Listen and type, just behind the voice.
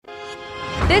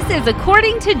This is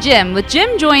According to Jim with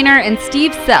Jim Joyner and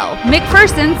Steve Sell,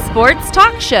 McPherson's sports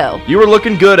talk show. You were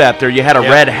looking good out there. You had a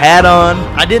red hat on.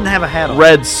 I didn't have a hat on.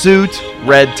 Red suit,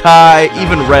 red tie,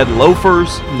 even red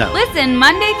loafers. No. Listen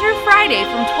Monday through Friday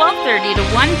from 12:30 to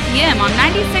 1 p.m. on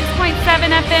 96.7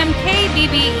 FM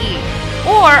KBBE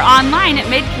or online at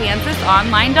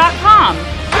midkansasonline.com.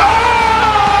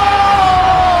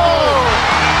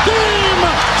 Game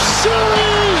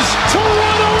series,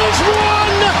 Toronto has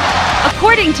won!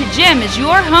 According to Jim is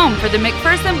your home for the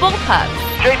McPherson Bullpups.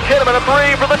 Chase Kinnaman a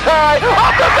three for the tie.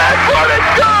 Off the backboard,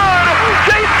 it's good!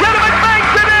 Chase Kinnaman makes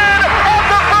it in off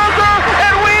the buzzer,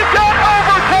 and we've got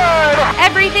overtime!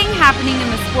 Everything happening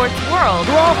in the sports world.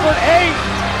 Crawford 8.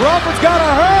 Crawford's got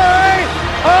to hurry!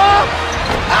 Up!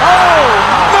 Oh,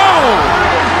 no!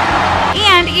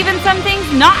 And even some things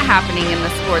not happening in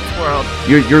the sports world.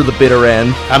 You're the bitter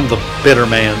end. I'm the bitter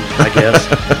man, I guess.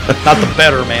 Not the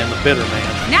better man, the bitter man.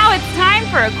 Now it's time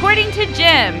for According to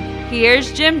Jim.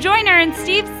 Here's Jim Joyner and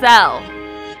Steve Sell.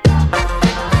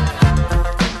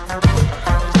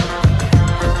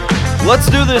 Let's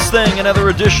do this thing. Another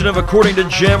edition of According to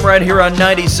Jim right here on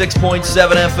 96.7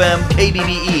 FM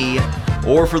KBBE,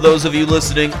 or for those of you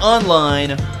listening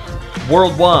online,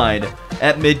 worldwide,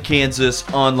 at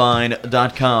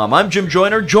midkansasonline.com. I'm Jim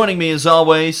Joyner. Joining me as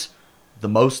always, the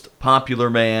most popular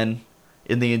man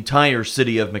in the entire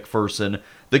city of McPherson,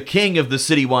 the king of the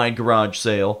citywide garage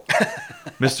sale,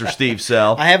 Mr. Steve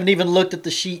Sell. I haven't even looked at the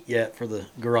sheet yet for the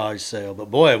garage sale, but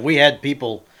boy, have we had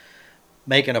people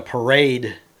making a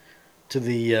parade to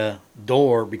the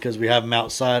door because we have them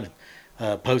outside,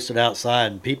 posted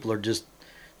outside, and people are just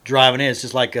driving in. It's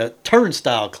just like a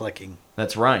turnstile clicking.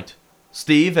 That's right.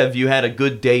 Steve, have you had a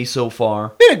good day so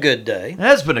far? Been a good day. It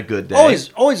has been a good day.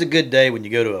 Always a good day when you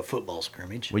go to a football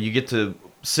scrimmage. When you get to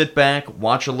sit back,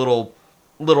 watch a little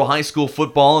high school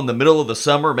football in the middle of the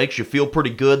summer, makes you feel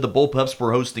pretty good. The Bullpups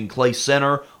were hosting Clay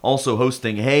Center, also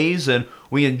hosting Hayes, and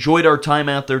we enjoyed our time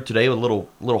out there today. A little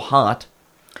hot,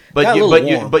 but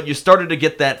you started to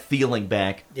get that feeling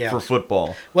back for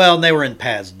football. Well, and they were in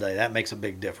pads today. That makes a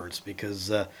big difference because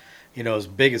as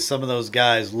big as some of those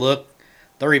guys look,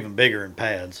 they're even bigger in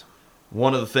pads.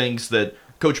 One of the things that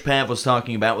Coach Pav was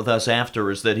talking about with us after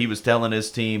is that he was telling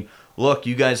his team, look,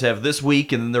 you guys have this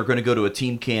week, and then they're going to go to a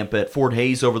team camp at Fort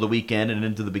Hayes over the weekend and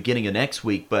into the beginning of next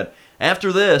week. But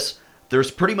after this,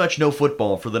 there's pretty much no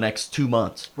football for the next 2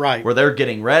 months. Right. Where they're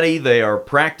getting ready. They are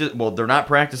they're not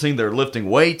practicing. They're lifting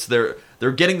weights. They're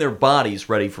getting their bodies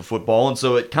ready for football. And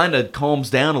so it kind of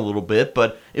calms down a little bit.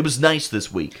 But it was nice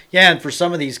this week. Yeah, and for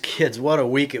some of these kids, what a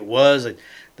week it was.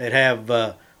 They'd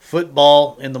have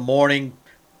football in the morning,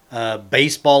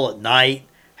 baseball at night.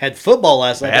 Had football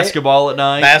last night. Basketball at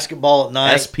night.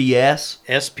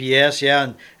 SPS,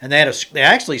 yeah, and they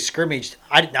actually scrimmaged.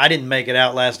 I didn't make it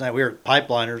out last night. We were at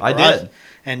Pipeliners. I did,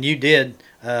 and you did.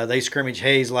 They scrimmaged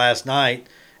Hayes last night.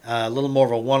 A little more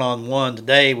of a one-on-one.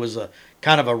 Today was a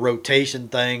kind of a rotation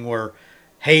thing where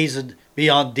Hayes would be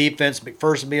on defense,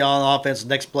 McPherson be on offense.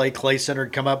 Next play, Clay Center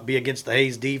would come up and be against the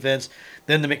Hayes defense.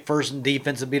 Then the McPherson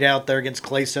defense would be out there against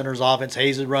Clay Center's offense.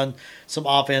 Hayes would run some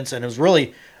offense, and it was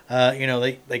really.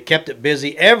 They kept it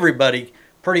busy. Everybody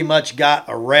pretty much got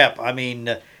a rep. I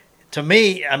mean, to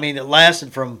me, it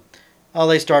lasted from,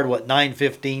 they started,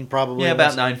 9:15 probably? Yeah,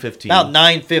 about 9:15. About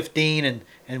 9:15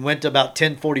 and went to about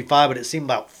 10:45, but it seemed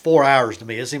about 4 hours to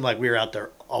me. It seemed like we were out there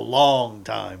a long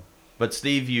time. But,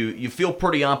 Steve, you feel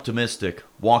pretty optimistic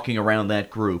walking around that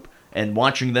group and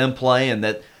watching them play, and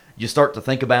that you start to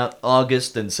think about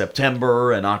August and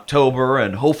September and October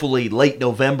and hopefully late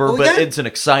November, it's an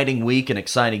exciting week, an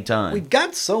exciting time. We've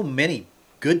got so many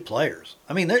good players.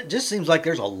 It just seems like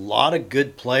there's a lot of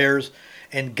good players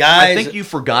and guys. I think you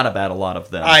forgot about a lot of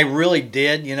them. I really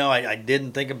did. I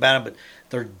didn't think about it, but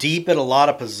they're deep at a lot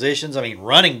of positions.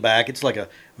 Running back, it's like a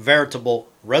veritable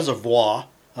reservoir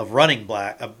of running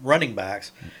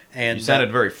backs. And you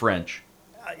sounded very French.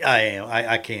 I am.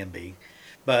 I can be.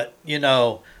 But,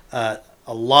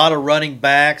 a lot of running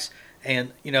backs,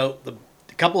 and the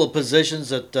couple of positions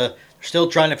that they're still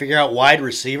trying to figure out. Wide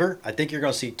receiver, I think you're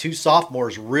going to see two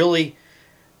sophomores really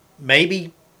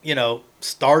maybe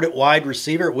start at wide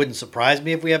receiver. It wouldn't surprise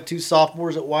me if we have two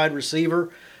sophomores at wide receiver.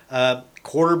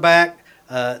 Quarterback,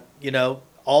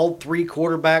 all three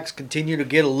quarterbacks continue to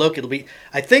get a look.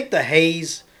 I think the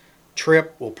Hayes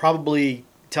trip will probably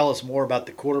tell us more about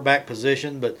the quarterback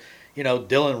position, but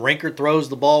Dylan Rinker throws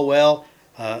the ball well.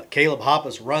 Caleb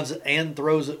Hoppus runs it and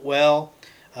throws it well.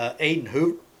 Aiden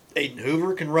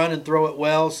Hoover can run and throw it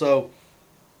well. So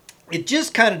it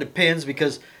just kind of depends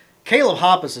because Caleb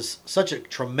Hoppus is such a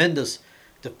tremendous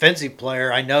defensive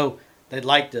player. I know they'd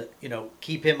like to,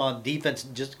 keep him on defense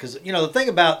just because, the thing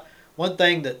about one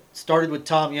thing that started with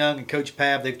Tom Young and Coach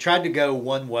Pav, they've tried to go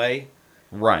one way.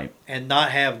 Right. And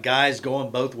not have guys going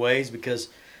both ways because,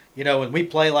 when we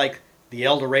play like the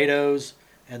El Dorados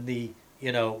and the,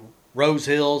 Rose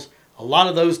Hills, a lot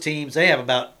of those teams, they have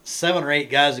about 7 or 8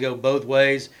 guys that go both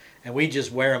ways, and we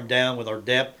just wear them down with our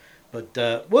depth.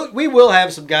 But we will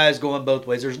have some guys going both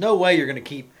ways. There's no way you're going to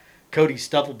keep Cody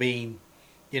Stufflebean,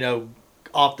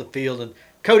 off the field. And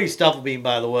Cody Stufflebean,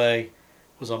 by the way,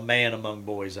 was a man among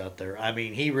boys out there. I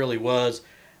mean, he really was.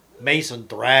 Mason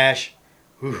Thrash,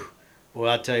 whew. Well,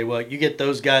 I tell you what, you get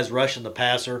those guys rushing the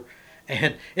passer.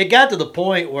 And it got to the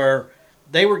point where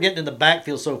they were getting in the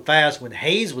backfield so fast when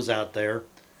Hayes was out there.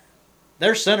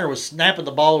 Their center was snapping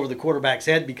the ball over the quarterback's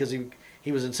head because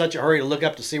he was in such a hurry to look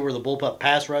up to see where the bullpup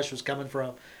pass rush was coming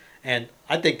from. And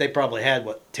I think they probably had,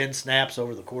 10 snaps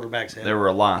over the quarterback's head? There were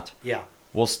a lot. Yeah.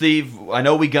 Well, Steve, I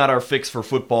know we got our fix for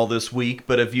football this week,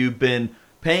 but have you been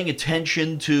paying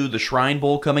attention to the Shrine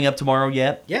Bowl coming up tomorrow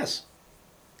yet? Yes.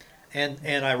 And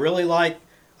I really like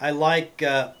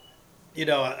Coach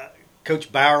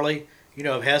Bowerly,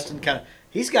 of Heston.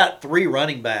 He's got 3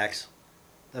 running backs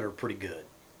that are pretty good.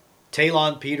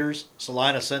 Talon Peters,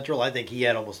 Salina Central. I think he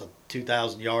had almost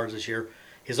 2,000 yards this year.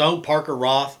 His own Parker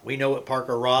Roth. We know what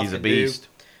Parker Roth He's a can beast. do.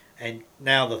 And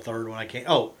now the third one I can't.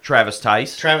 Travis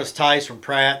Tice. Travis Tice from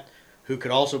Pratt, who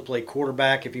could also play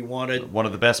quarterback if he wanted. One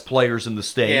of the best players in the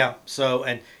state. Yeah. So,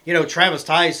 and Travis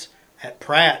Tice at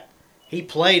Pratt, he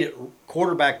played at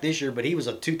quarterback this year, but he was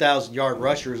a 2,000-yard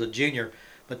rusher as a junior.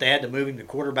 But they had to move him to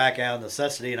quarterback out of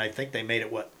necessity, and I think they made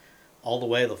it all the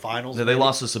way to the finals. They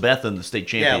lost to Sabetha in the state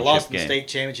championship game. Yeah, lost in the state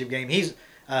championship game. He's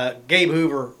Gabe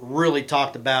Hoover really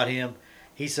talked about him.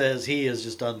 He says he is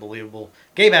just unbelievable.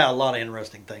 Gabe had a lot of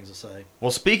interesting things to say.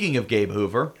 Well, speaking of Gabe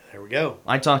Hoover, there we go.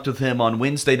 I talked with him on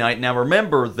Wednesday night. Now,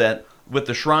 remember that with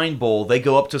the Shrine Bowl, they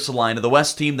go up to Salina. The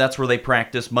West team, that's where they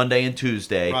practice Monday and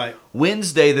Tuesday. Right.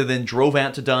 Wednesday, they then drove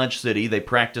out to Dodge City. They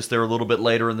practiced there a little bit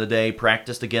later in the day,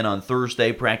 practiced again on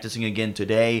Thursday, practicing again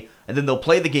today, and then they'll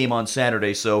play the game on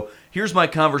Saturday. So here's my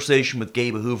conversation with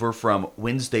Gabe Hoover from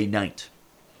Wednesday night.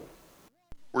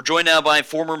 We're joined now by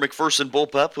former McPherson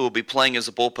Bullpup, who will be playing as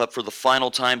a Bullpup for the final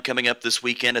time coming up this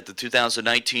weekend at the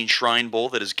 2019 Shrine Bowl.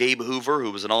 That is Gabe Hoover,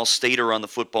 who was an all-stater on the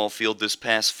football field this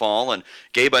past fall. And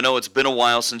Gabe, I know it's been a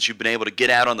while since you've been able to get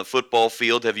out on the football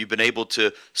field. Have you been able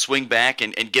to swing back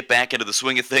and get back into the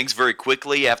swing of things very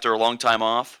quickly after a long time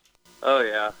off? Oh,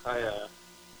 yeah.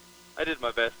 I did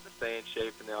my best to stay in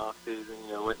shape in the off-season.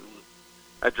 Went and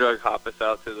I drug Hoppus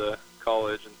out to the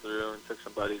college and through and took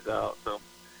some buddies out. So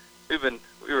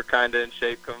we were kind of in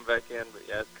shape coming back in, but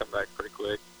yeah, it's come back pretty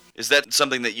quick. Is that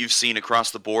something that you've seen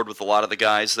across the board with a lot of the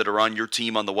guys that are on your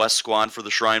team on the West squad for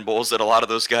the Shrine Bowls, that a lot of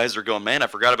those guys are going, man, I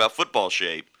forgot about football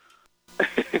shape?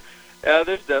 Yeah,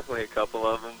 there's definitely a couple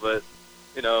of them, but,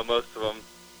 most of them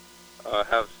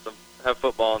have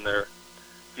football in their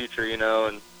future,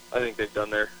 and I think they've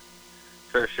done their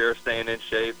fair share of staying in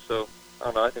shape, so, I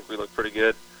don't know, I think we look pretty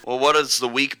good. Well, what has the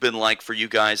week been like for you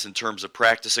guys in terms of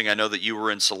practicing? I know that you were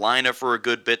in Salina for a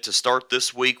good bit to start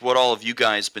this week. What all have you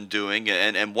guys been doing,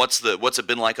 and what's it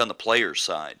been like on the players'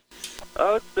 side?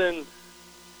 Oh,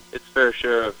 it's fair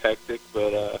share of hectic,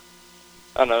 but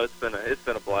I don't know, it's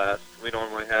been a blast. We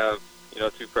normally have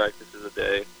 2 practices a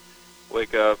day.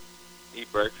 Wake up,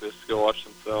 eat breakfast, go watch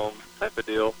some film, type of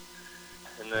deal,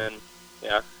 and then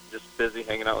just busy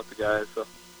hanging out with the guys. So.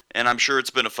 And I'm sure it's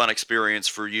been a fun experience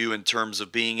for you in terms of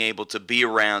being able to be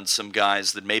around some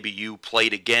guys that maybe you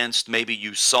played against, maybe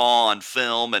you saw on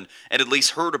film and at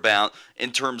least heard about,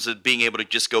 in terms of being able to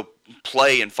just go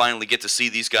play and finally get to see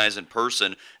these guys in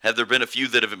person. Have there been a few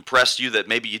that have impressed you that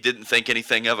maybe you didn't think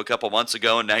anything of a couple months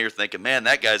ago, and now you're thinking, man,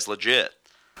 that guy's legit?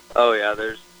 Oh, yeah,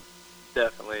 there's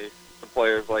definitely some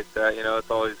players like that.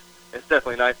 It's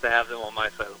definitely nice to have them on my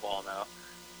side of the ball now.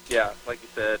 Yeah, like you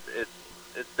said,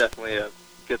 it's definitely a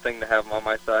good thing to have him on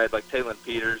my side. Like Talon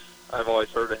Peters, I've always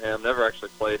heard of him, never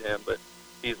actually played him, but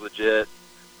he's legit.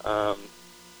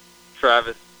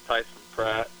 Travis Tice from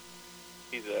Pratt,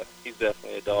 he's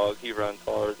definitely a dog. He runs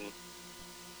hard, and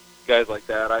guys like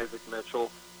that. Isaac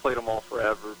Mitchell, played them all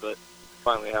forever, but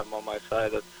finally have him on my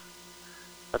side.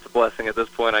 That's a blessing at this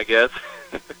point, I guess.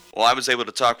 Well, I was able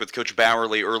to talk with Coach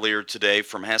Bowerly earlier today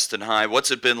from Heston High.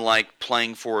 What's it been like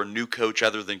playing for a new coach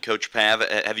other than Coach Pav?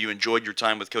 Have you enjoyed your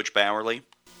time with Coach Bowerly?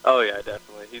 Oh, yeah,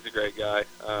 definitely. He's a great guy.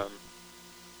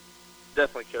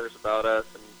 Definitely cares about us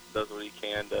and does what he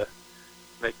can to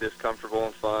make this comfortable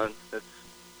and fun.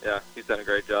 He's done a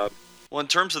great job. Well, in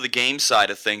terms of the game side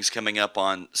of things coming up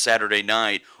on Saturday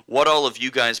night, what all of you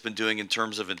guys been doing in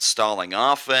terms of installing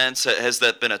offense. Has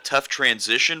that been a tough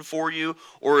transition for you,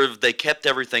 or have they kept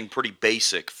everything pretty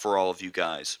basic for all of you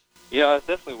guys? Yeah, I was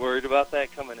definitely worried about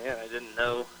that coming in. I didn't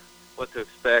know what to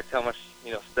expect, how much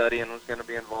studying was going to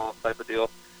be involved, type of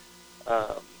deal.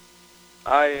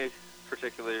 I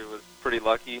particularly was pretty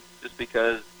lucky just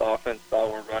because the offense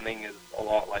style we're running is a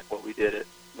lot like what we did at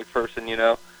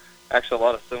McPherson. Actually a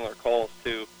lot of similar calls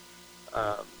too.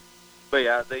 But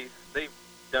yeah, they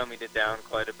dummied it down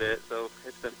quite a bit, so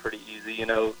it's been pretty easy.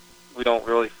 We don't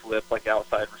really flip like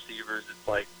outside receivers. It's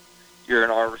like you're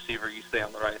an R receiver, you stay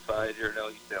on the right side. You're an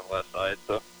L, you stay on the left side.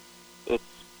 So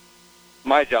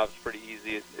my job's pretty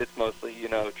easy. It's mostly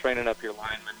training up your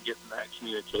linemen, getting that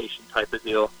communication type of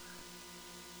deal.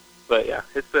 But yeah,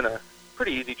 it's been a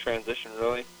pretty easy transition,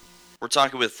 really. We're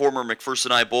talking with former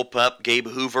McPherson I Bullpup Gabe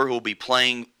Hoover, who will be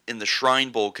playing in the Shrine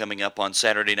Bowl coming up on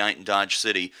Saturday night in Dodge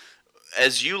City.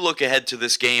 As you look ahead to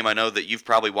this game, I know that you've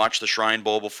probably watched the Shrine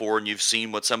Bowl before and you've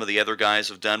seen what some of the other guys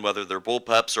have done, whether they're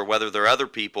Bullpups or whether they're other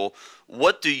people.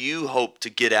 What do you hope to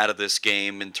get out of this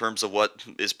game in terms of what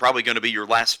is probably going to be your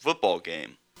last football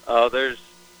game? There's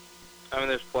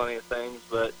plenty of things,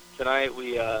 but tonight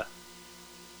we were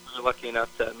lucky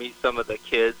enough to meet some of the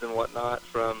kids and whatnot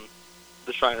from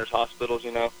the Shriners hospitals.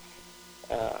 We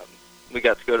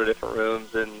got to go to different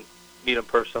rooms and meet them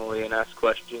personally and ask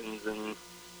questions, and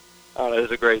it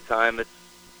was a great time. It's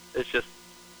just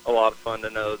a lot of fun to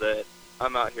know that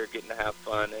I'm out here getting to have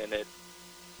fun and it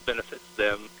benefits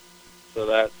them. So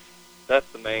that's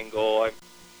the main goal.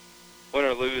 Win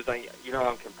or lose,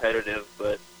 I'm competitive,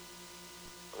 but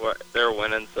they're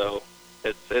winning, so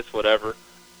it's whatever.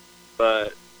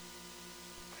 But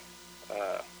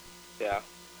yeah,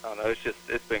 I don't know.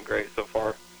 It's been great so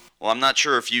far. Well, I'm not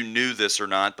sure if you knew this or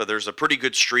not, but there's a pretty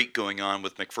good streak going on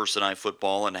with McPherson I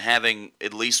football, and having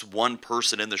at least one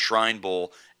person in the Shrine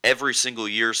Bowl every single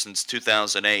year since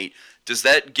 2008. Does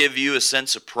that give you a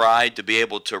sense of pride to be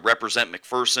able to represent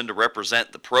McPherson, to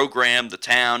represent the program, the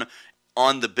town,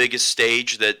 on the biggest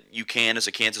stage that you can as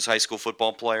a Kansas high school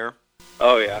football player?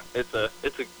 Oh yeah, it's a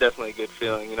definitely a good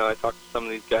feeling. I talked to some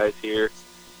of these guys here,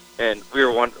 and we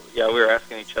were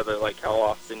asking each other like how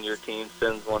often your team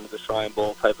sends one to the Shrine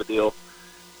Bowl type of deal,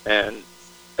 and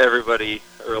everybody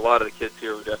or a lot of the kids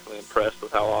here were definitely impressed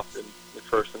with how often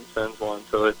McPherson sends one.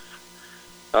 So it's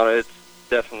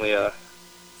definitely an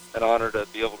honor to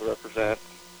be able to represent.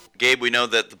 Gabe, we know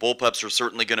that the Bullpups are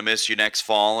certainly going to miss you next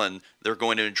fall, and they're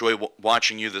going to enjoy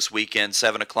watching you this weekend,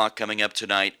 7 o'clock coming up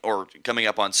tonight, or coming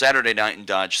up on Saturday night in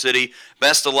Dodge City.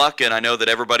 Best of luck, and I know that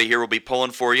everybody here will be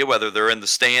pulling for you, whether they're in the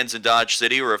stands in Dodge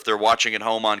City or if they're watching at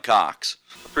home on Cox.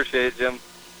 Appreciate it, Jim.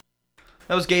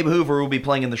 That was Gabe Hoover, who will be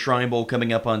playing in the Shrine Bowl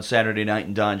coming up on Saturday night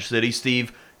in Dodge City.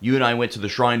 Steve, you and I went to the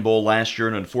Shrine Bowl last year,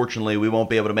 and unfortunately we won't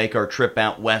be able to make our trip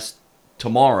out west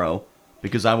tomorrow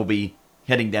because I will be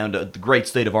heading down to the great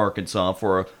state of Arkansas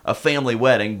for a family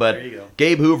wedding. But There you go.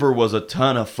 Gabe Hoover was a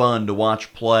ton of fun to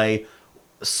watch play.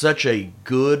 Such a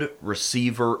good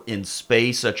receiver in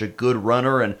space, such a good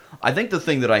runner. And I think the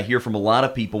thing that I hear from a lot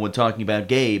of people when talking about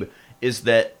Gabe is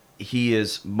that he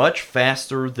is much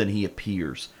faster than he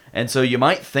appears. And so you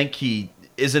might think he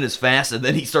isn't as fast, and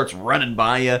then he starts running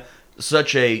by you.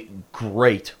 Such a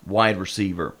great wide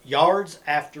receiver. Yards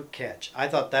after catch. I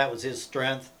thought that was his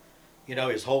strength.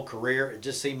 His whole career, it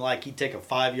just seemed like he'd take a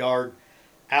 5-yard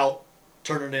out,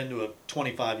 turn it into a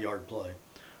 25-yard play.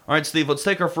 All right, Steve, let's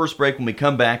take our first break. When we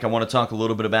come back, I want to talk a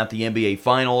little bit about the NBA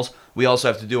Finals. We also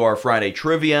have to do our Friday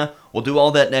trivia. We'll do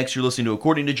all that next. You're listening to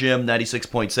According to Jim,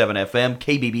 96.7 FM,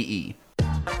 KBBE.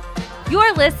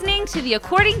 You're listening to the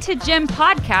According to Jim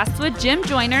podcast with Jim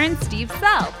Joyner and Steve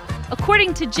Self.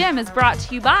 According to Jim is brought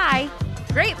to you by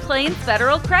Great Plains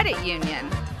Federal Credit Union,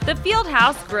 the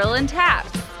Fieldhouse Grill and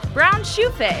Taps, Brown Shoe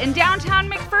Fit in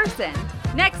downtown McPherson,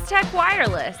 Next Tech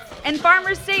Wireless, and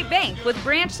Farmers State Bank with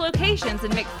branch locations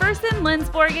in McPherson,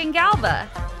 Lindsborg, and Galva.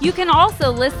 You can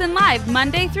also listen live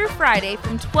Monday through Friday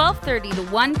from 12:30 to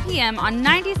 1 p.m. on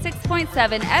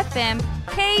 96.7 FM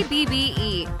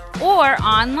KBBE or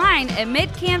online at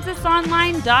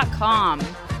midkansasonline.com.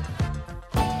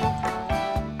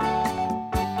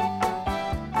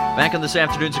 Back on this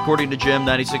afternoon's According to Jim,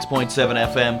 96.7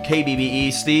 FM,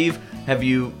 KBBE. Steve, have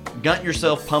you gotten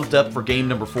yourself pumped up for game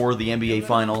number 4 of the NBA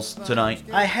Finals tonight?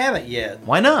 I haven't yet.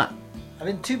 Why not? I've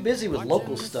been too busy with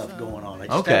local stuff going on.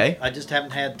 I just haven't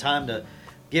had time to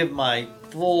give my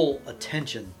full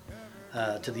attention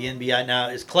to the NBA. Now,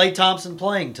 is Klay Thompson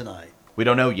playing tonight? We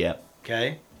don't know yet.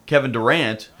 Okay. Kevin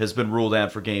Durant has been ruled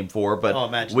out for game 4,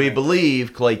 but we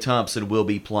believe Klay Thompson will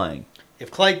be playing. If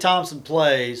Klay Thompson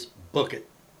plays, book it.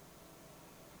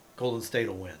 Golden State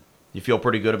will win. You feel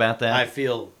pretty good about that? I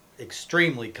feel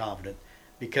extremely confident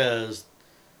because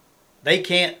they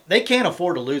can't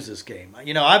afford to lose this game.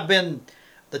 You know, I've been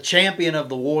the champion of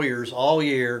the Warriors all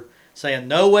year, saying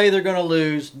no way they're going to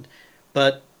lose,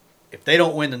 but if they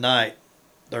don't win tonight,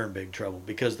 they're in big trouble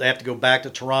because they have to go back to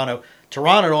Toronto.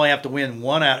 Toronto would only have to win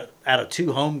one out of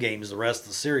 2 home games the rest of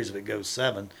the series if it goes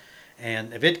 7.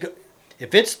 And if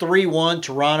it's 3-1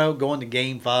 Toronto going to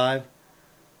Game 5,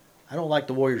 I don't like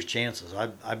the Warriors' chances.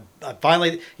 I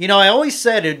finally, you know, I always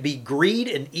said it'd be greed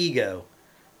and ego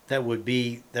that would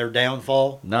be their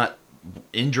downfall. Not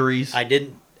injuries. I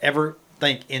didn't ever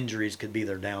think injuries could be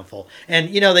their downfall. And,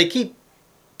 you know, they keep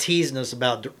teasing us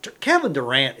about Kevin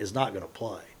Durant is not going to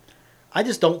play. I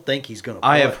just don't think he's going to play.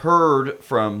 I have heard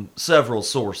from several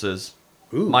sources,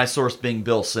 Ooh. my source being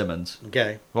Bill Simmons,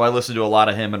 Okay. who I listen to a lot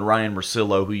of him, and Ryan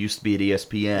Russillo, who used to be at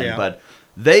ESPN. Yeah. But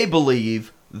they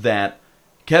believe that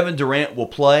Kevin Durant will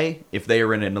play if they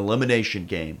are in an elimination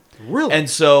game. Really? And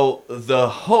so the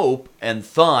hope and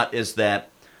thought is that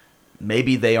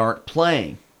maybe they aren't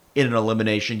playing in an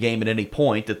elimination game at any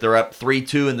point, that they're up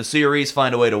 3-2 in the series,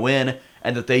 find a way to win,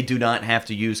 and that they do not have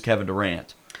to use Kevin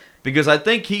Durant. Because I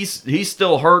think he's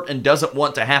still hurt and doesn't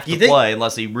want to have to play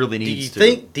unless he really needs to. Do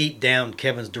you think deep down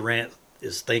Kevin Durant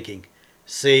is thinking,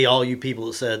 see, all you people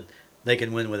that said they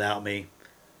can win without me,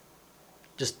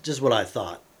 just what I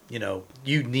thought. You know,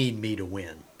 you need me to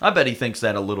win. I bet he thinks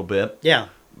that a little bit. Yeah.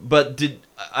 But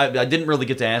I didn't really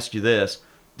get to ask you this.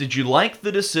 Did you like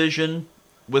the decision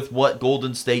with what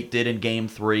Golden State did in Game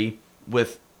 3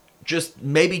 with just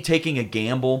maybe taking a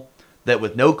gamble that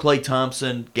with no Klay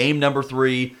Thompson, game number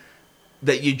 3,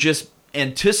 that you just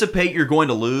anticipate you're going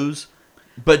to lose,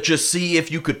 but just see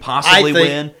if you could possibly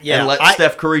win and let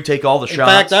Steph Curry take all the shots? In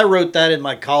fact, I wrote that in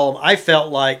my column. I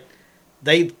felt like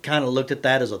they kind of looked at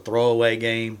that as a throwaway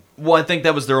game. Well, I think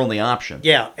that was their only option.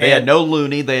 Yeah. They had no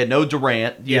Looney. They had no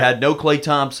Durant. You had no Klay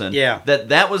Thompson. Yeah.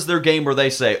 That was their game where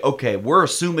they say, okay, we're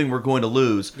assuming we're going to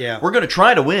lose. Yeah. We're going to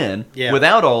try to win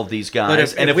without all of these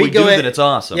guys. But if we do, then it's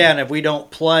awesome. Yeah, and if we don't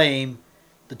play him,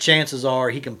 the chances are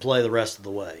he can play the rest of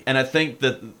the way. And I think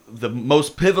that the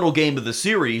most pivotal game of the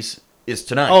series is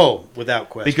tonight. Oh, without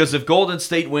question. Because if Golden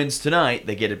State wins tonight,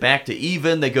 they get it back to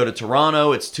even. They go to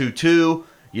Toronto. It's 2-2.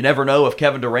 You never know if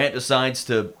Kevin Durant decides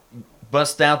to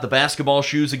bust out the basketball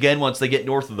shoes again once they get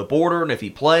north of the border. And if he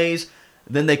plays,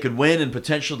 then they could win and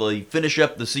potentially finish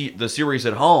up the series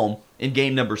at home in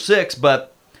game number 6.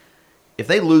 But if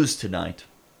they lose tonight,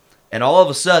 and all of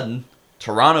a sudden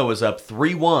Toronto is up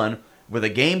 3-1 with a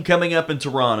game coming up in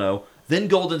Toronto, then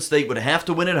Golden State would have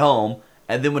to win at home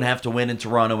and then would have to win in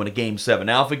Toronto in a Game 7.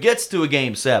 Now, if it gets to a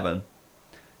Game 7,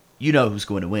 you know who's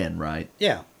going to win, right?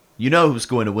 Yeah. You know who's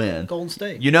going to win. Golden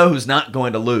State. You know who's not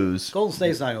going to lose. Golden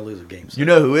State's not going to lose a game 7. You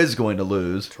know who is going to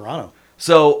lose. Toronto.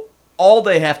 So all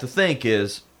they have to think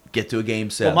is get to a Game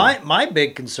 7. Well, my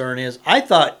big concern is I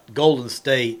thought Golden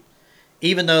State,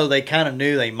 even though they kind of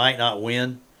knew they might not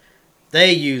win,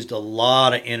 they used a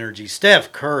lot of energy.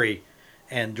 Steph Curry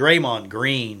and Draymond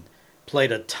Green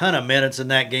played a ton of minutes in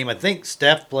that game. I think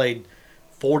Steph played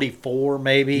 44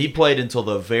 maybe. He played until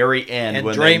the very end and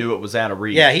when they knew it was out of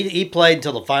reach. Yeah, he played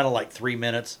until the final 3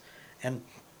 minutes. And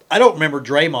I don't remember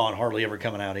Draymond hardly ever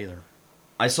coming out either.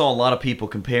 I saw a lot of people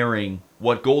comparing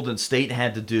what Golden State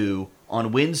had to do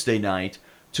on Wednesday night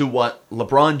to what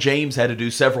LeBron James had to do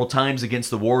several times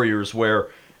against the Warriors, where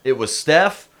it was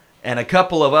Steph and a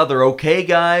couple of other okay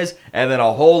guys and then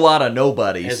a whole lot of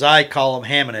nobodies. As I call them,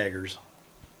 ham and eggers.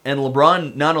 And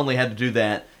LeBron not only had to do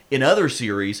that in other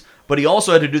series, but he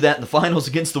also had to do that in the finals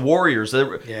against the Warriors.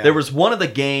 There was one of the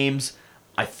games,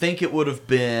 I think it was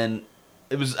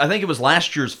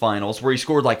last year's finals, where he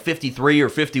scored 53 or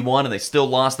 51 and they still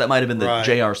lost. That might have been the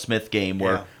J.R. Smith game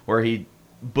where he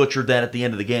butchered that at the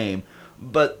end of the game.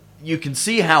 But you can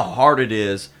see how hard it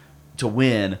is to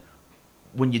win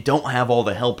when you don't have all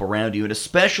the help around you. And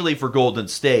especially for Golden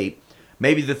State,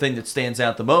 maybe the thing that stands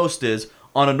out the most is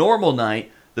on a normal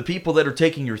night, the people that are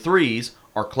taking your threes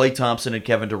are Klay Thompson and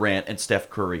Kevin Durant and Steph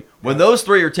Curry. When those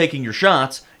three are taking your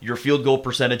shots, your field goal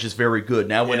percentage is very good.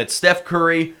 Now, when it's Steph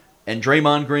Curry and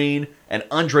Draymond Green and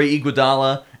Andre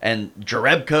Iguodala and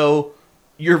Jerebko,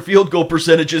 your field goal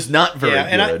percentage is not very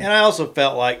good. And I also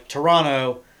felt like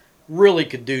Toronto really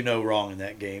could do no wrong in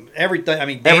that game.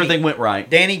 Everything went right.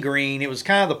 Danny Green, it was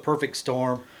kind of the perfect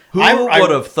storm. Who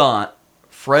would have thought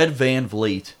Fred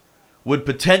VanVleet would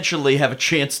potentially have a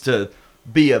chance to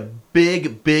be a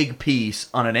big, big piece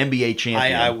on an NBA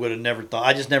champion? I would have never thought.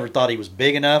 I just never thought he was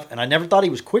big enough, and I never thought he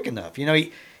was quick enough. You know,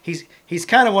 he's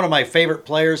kind of one of my favorite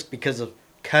players because of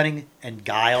cunning and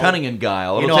guile. Cunning and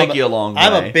guile. It'll take you a long way.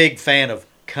 I'm a big fan of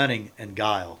cunning and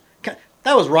guile.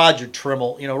 That was Roger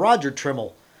Trimmel. You know, Roger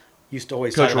Trimmel used to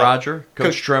always Coach talk about. Roger,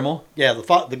 Coach Trimmel. Yeah,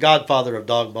 the godfather of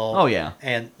dog ball. Oh, yeah.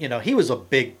 And, he was a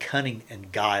big cunning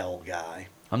and guile guy.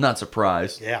 I'm not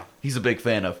surprised. Yeah. He's a big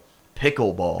fan of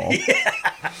pickleball.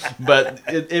 But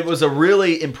it was a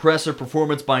really impressive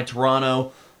performance by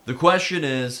Toronto. The question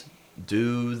is,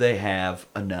 do they have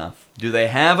enough? Do they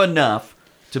have enough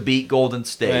to beat Golden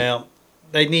State? Well,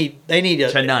 they need a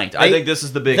Tonight. I think this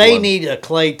is the big They one. need a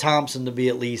Klay Thompson to be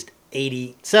at least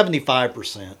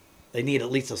 75%. They need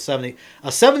at least a 75%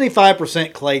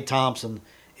 Klay Thompson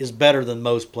is better than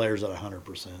most players at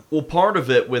 100%. Well, part of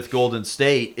it with Golden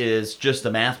State is just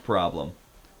a math problem.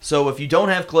 So if you don't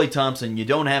have Klay Thompson, you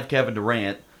don't have Kevin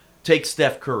Durant, take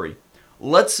Steph Curry.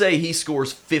 Let's say he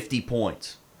scores 50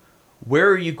 points. Where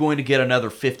are you going to get another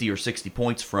 50 or 60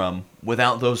 points from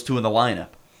without those two in the lineup?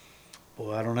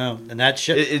 Well, I don't know. And that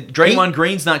shit. Draymond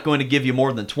Green's not going to give you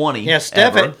more than 20. Yeah,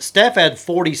 ever. Steph had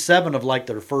 47 of like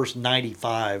their first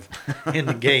 95 in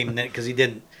the game because he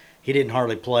didn't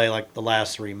hardly play like the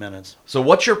last 3 minutes. So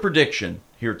what's your prediction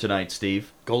here tonight,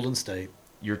 Steve? Golden State.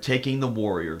 You're taking the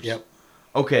Warriors. Yep.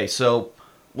 Okay, so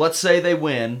let's say they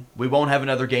win. We won't have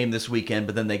another game this weekend,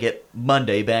 but then they get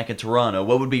Monday back in Toronto.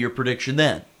 What would be your prediction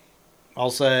then? I'll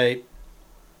say.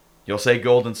 You'll say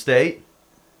Golden State?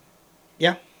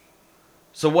 Yeah.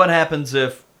 So what happens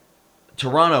if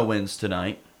Toronto wins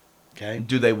tonight? Okay.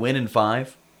 Do they win in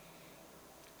 5?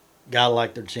 Gotta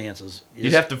like their chances.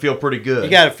 You'd have to feel pretty good. You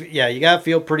gotta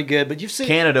feel pretty good. But you've seen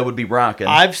Canada would be rocking.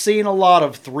 I've seen a lot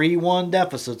of 3-1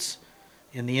 deficits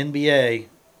in the NBA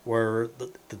where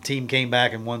the team came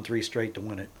back and won 3 straight to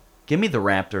win it. Give me the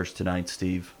Raptors tonight,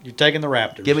 Steve. You're taking the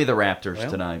Raptors. Give me the Raptors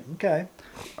Well, tonight. Okay.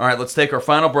 All right, let's take our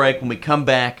final break. When we come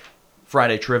back,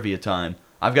 Friday trivia time.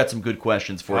 I've got some good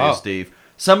questions for you, Steve.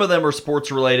 Some of them are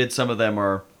sports related. Some of them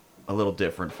are a little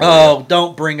different. For you.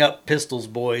 Don't bring up Pistols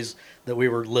Boys that we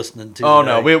were listening to. Oh,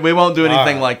 today. no, we won't do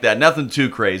anything right. like that. Nothing too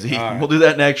crazy. All right. We'll do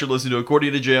that next. You're listening to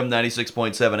According to Jim,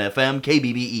 96.7 FM,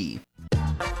 KBBE.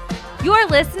 You're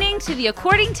listening to the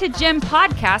According to Jim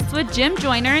podcast with Jim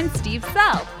Joyner and Steve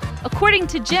Self. According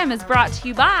to Jim is brought to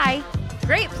you by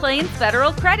Great Plains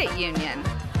Federal Credit Union,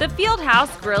 the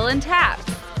Fieldhouse Grill and Taps,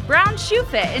 Brown Shoe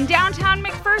Fit in downtown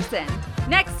McPherson,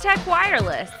 Next Tech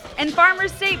Wireless, and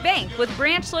Farmers State Bank with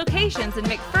branch locations in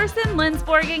McPherson,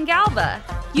 Lindsborg, and Galva.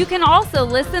 You can also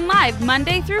listen live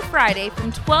Monday through Friday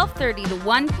from 12:30 to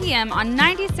 1 p.m. on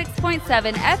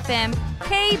 96.7 FM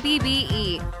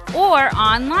KBBE or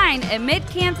online at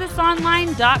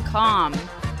midkansasonline.com.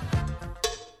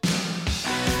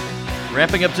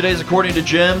 Wrapping up today's According to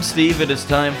Jim, Steve, it is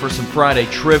time for some Friday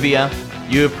trivia.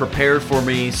 You have prepared for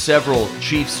me several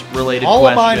Chiefs-related All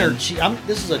questions. of mine are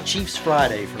this is a Chiefs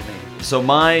Friday for me. So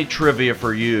my trivia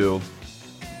for you,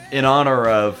 in honor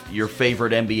of your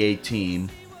favorite NBA team,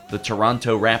 the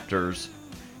Toronto Raptors,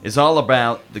 is all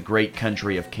about the great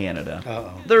country of Canada.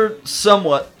 Uh-oh. They're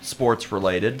somewhat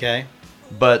sports-related, Okay.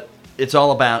 but it's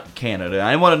all about Canada.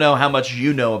 I want to know how much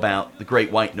you know about the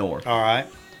Great White North. All right.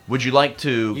 Would you like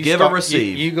to You give start- or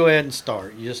receive? You go ahead and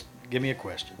start. You just give me a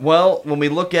question. Well, when we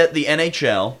look at the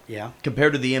NHL Yeah.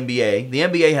 compared to the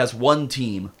NBA has one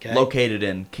team Okay. located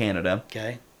in Canada.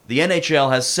 Okay. The NHL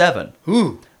has 7.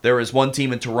 Ooh. There is one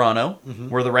team in Toronto Mm-hmm.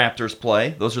 where the Raptors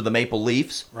play. Those are the Maple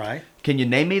Leafs. Right. Can you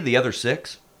name me the other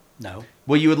 6? No.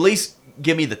 Will you at least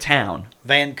give me the town?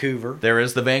 Vancouver. There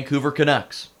is the Vancouver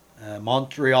Canucks.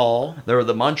 Montreal. There are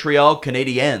the Montreal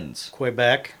Canadiens.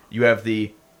 Quebec. You have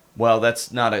the, well,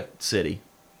 that's not a city.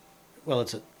 Well,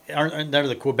 aren't there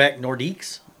the Quebec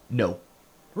Nordiques? No.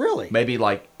 Really? Maybe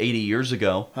like 80 years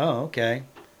ago. Oh, okay.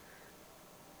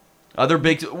 Other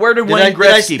big, where did Wayne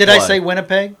Gretzky did play? I say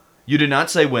Winnipeg? You did not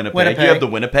say Winnipeg. Winnipeg. You have the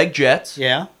Winnipeg Jets.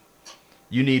 Yeah.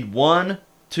 You need 1,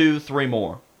 2, 3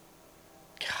 more.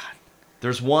 God.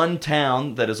 There's one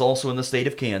town that is also in the state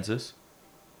of Kansas.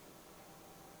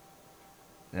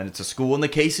 And it's a school in the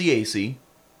KCAC.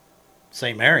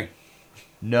 St. Mary.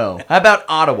 No. How about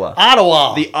Ottawa?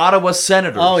 Ottawa. The Ottawa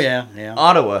Senators. Oh, yeah. Yeah.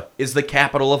 Ottawa is the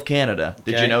capital of Canada.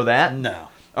 Did Okay. you know that? No.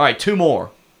 All right, 2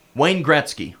 more. Wayne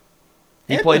Gretzky.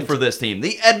 He played for this team.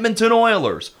 The Edmonton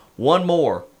Oilers. 1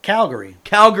 more. Calgary.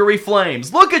 Calgary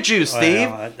Flames. Look at you, Steve.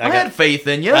 Well, I had faith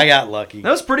in you. I got lucky.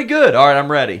 That was pretty good. All right,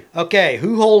 I'm ready. Okay,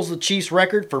 who holds the Chiefs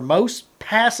record for most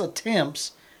pass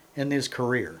attempts in his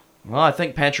career? Well, I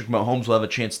think Patrick Mahomes will have a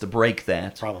chance to break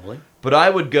that. Probably. But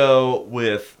I would go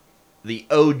with the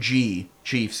OG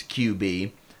Chiefs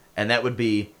QB, and that would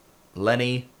be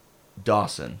Lenny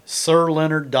Dawson. Sir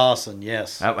Leonard Dawson,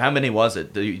 yes. How many was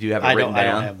it? Do you have it I written don't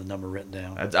down? have the number written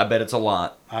down. I bet it's a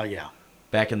lot. Oh, yeah.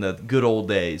 Back in the good old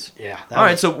days. Yeah. All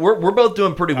right, so we're both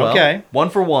doing pretty well. Okay. 1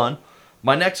 for 1.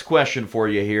 My next question for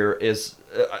you here is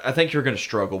I think you're going to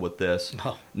struggle with this.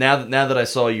 Oh. Now that I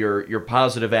saw your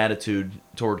positive attitude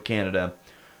toward Canada.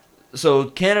 So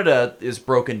Canada is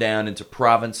broken down into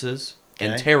provinces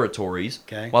and Okay. territories,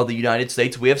 Okay. while the United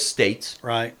States, we have states.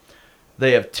 Right.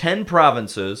 They have 10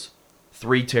 provinces,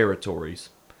 3 territories.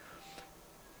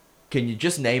 Can you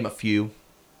just name a few?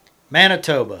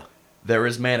 Manitoba, There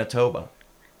is Manitoba.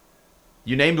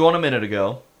 You named one a minute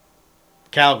ago.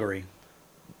 Calgary,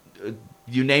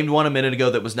 You named one a minute ago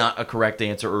that was not a correct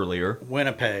answer earlier.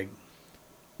 Winnipeg.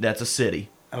 That's a city.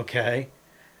 Okay.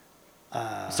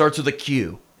 Starts with a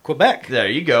Q. Quebec. There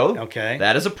you go. Okay.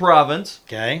 That is a province.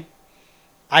 Okay.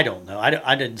 I don't know.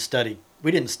 I didn't study.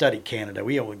 We didn't study Canada.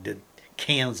 We only did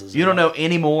Kansas. You don't know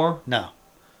any more? No.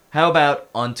 How about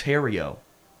Ontario?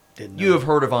 Didn't know. You have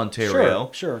heard of Ontario.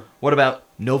 Sure. What about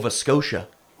Nova Scotia?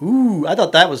 Ooh, I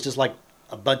thought that was just like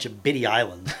a bunch of bitty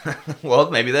islands. Well,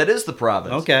 maybe that is the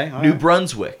province. Okay, all New right.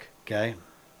 Brunswick. Okay.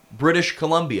 British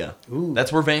Columbia. Ooh.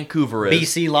 That's where Vancouver is.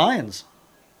 BC Lions.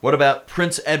 What about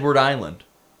Prince Edward Island?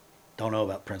 Don't know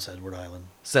about Prince Edward Island.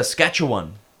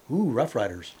 Saskatchewan. Ooh, Rough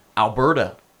Riders.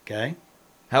 Alberta. Okay.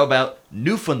 How about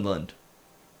Newfoundland?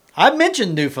 I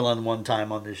mentioned Newfoundland one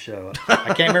time on this show.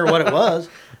 I can't remember what it was.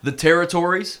 The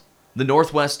territories, the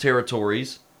Northwest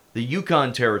Territories, the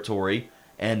Yukon Territory,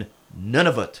 and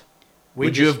Nunavut.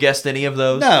 Would you have guessed any of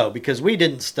those? No, because we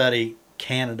didn't study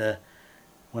Canada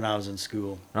when I was in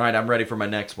school. All right, I'm ready for my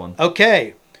next one.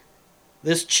 Okay.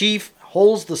 This Chief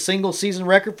holds the single season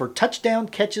record for touchdown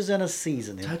catches in a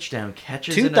season. In Touchdown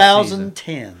catches in a season.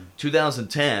 2010.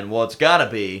 2010. Well, it's got to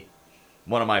be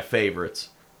one of my favorites,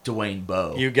 Dwayne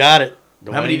Bowe. You got it.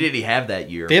 How many Dwayne. did he have that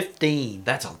year? 15.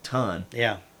 That's a ton.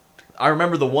 Yeah. I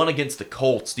remember the one against the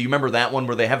Colts. Do you remember that one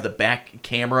where they have the back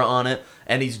camera on it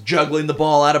and he's juggling the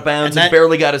ball out of bounds and,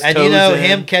 barely got his toes And you know, in?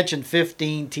 him catching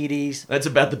 15 TDs. That's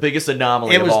about the biggest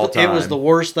anomaly of all time. It was the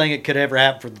worst thing that could ever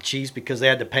happen for the Chiefs because they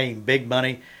had to pay him big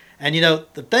money. And you know,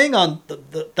 the thing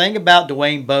about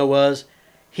Dwayne Bowe was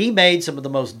he made some of the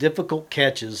most difficult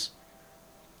catches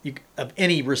of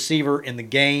any receiver in the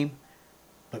game.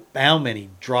 But how many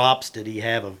drops did he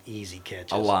have of easy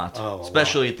catches? A lot. Oh,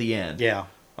 especially at the end. Yeah.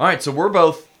 All right, so we're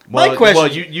both... My Well,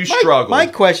 questions, you struggled. My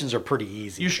questions are pretty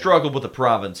easy. You struggled with the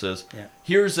provinces. Yeah.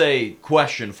 Here's a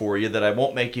question for you that I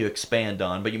won't make you expand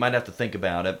on, but you might have to think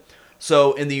about it.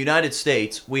 So, in the United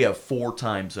States, we have 4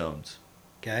 time zones.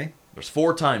 Okay. There's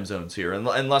 4 time zones here,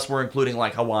 unless we're including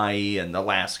like Hawaii and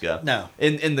Alaska. No.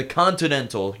 In the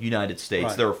continental United States,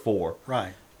 Right. there are 4.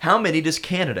 Right. How many does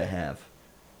Canada have?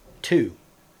 2.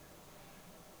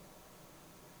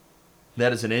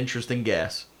 That is an interesting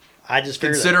guess. I just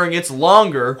figured Considering it's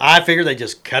longer, I figured they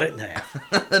just cut it in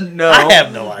half. no. I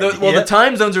have no idea. Well, the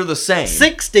time zones are the same.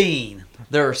 16.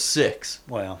 There are 6.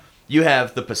 Well, You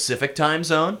have the Pacific time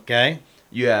zone. okay.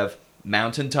 You have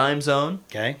Mountain time zone.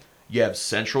 Okay. You have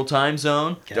Central time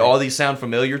zone. Okay. Do all these sound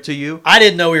familiar to you? I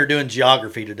didn't know we were doing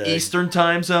geography today. Eastern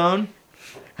time zone.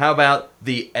 How about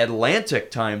the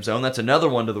Atlantic time zone? That's another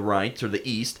one to the right, to the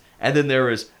east. And then there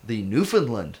is the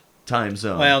Newfoundland time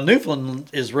zone. Well, Newfoundland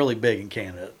is really big in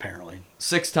Canada, apparently.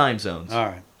 6 time zones. All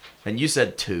right. And you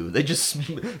said 2. They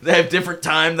have different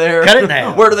time there. Cut it in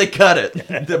half. Where do they cut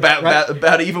it?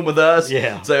 about even with us?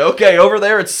 Yeah. Say, okay, over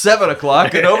there it's 7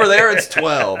 o'clock, and over there it's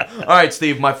 12. All right,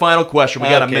 Steve, my final question. We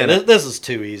got a Okay, minute. This is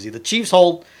too easy. The Chiefs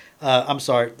hold,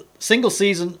 single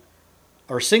season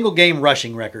or single game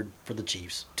rushing record for the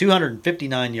Chiefs.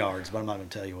 259 yards, but I'm not going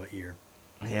to tell you what year.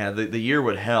 Yeah, the year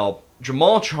would help.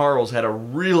 Jamal Charles had a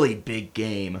really big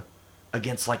game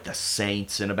against like the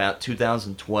Saints in about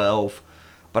 2012,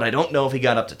 but I don't know if he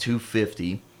got up to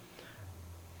 250.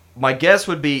 My guess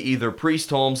would be either Priest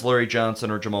Holmes, Larry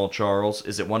Johnson, or Jamal Charles.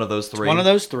 Is it one of those 3? One of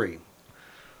those 3.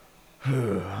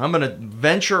 I'm going to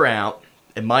venture out,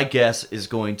 and my guess is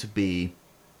going to be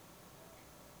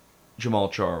Jamal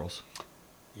Charles.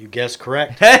 You guessed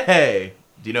correct. Hey!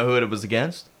 Do you know who it was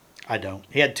against? I don't.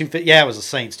 He had 250. Yeah, it was the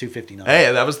Saints, 259.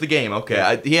 Hey, that was the game. Okay.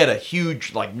 Yeah. He had a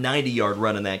huge, 90-yard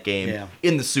run in that game Yeah.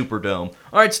 in the Superdome.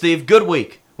 All right, Steve, good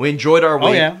week. We enjoyed our week.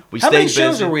 Oh, yeah. We How stayed many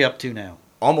shows busy. are we up to now?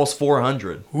 Almost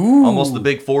 400. Ooh. Almost the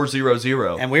big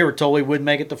 400. And we were told we wouldn't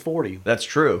make it to 40. That's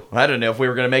true. I don't know if we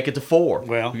were going to make it to 4.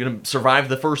 Well. We're going to survive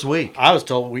the first week. I was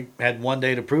told we had one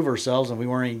day to prove ourselves and we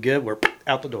weren't any good. We're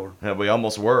out the door. Yeah, we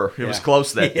almost were. It was Yeah.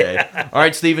 close that day. All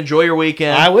right, Steve, enjoy your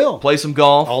weekend. I will. Play some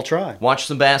golf. I'll try. Watch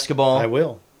some basketball. I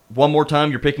will. One more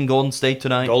time, you're picking Golden State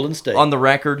tonight? Golden State. On the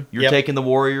record, you're Yep. taking the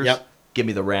Warriors? Yep. Give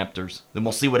me the Raptors. Then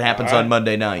we'll see what happens All right. on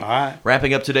Monday night. All right.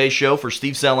 Wrapping up today's show, for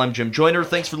Steve Sell, I'm Jim Joyner.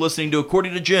 Thanks for listening to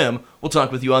According to Jim. We'll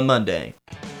talk with you on Monday.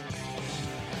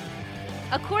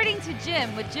 According to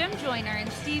Jim with Jim Joyner and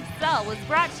Steve Sell was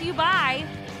brought to you by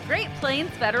Great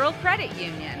Plains Federal Credit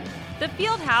Union, the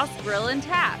Fieldhouse Grill and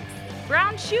Taps,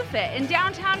 Brown Shoe Fit in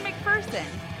downtown McPherson,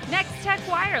 Next Tech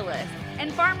Wireless,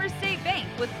 and Farmers State Bank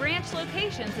with branch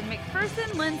locations in McPherson,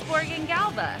 Lindsborg, and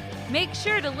Galva. Make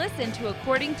sure to listen to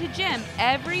According to Jim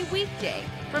every weekday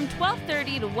from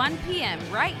 12:30 to 1 p.m.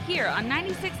 right here on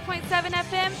 96.7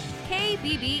 FM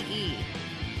KBBE.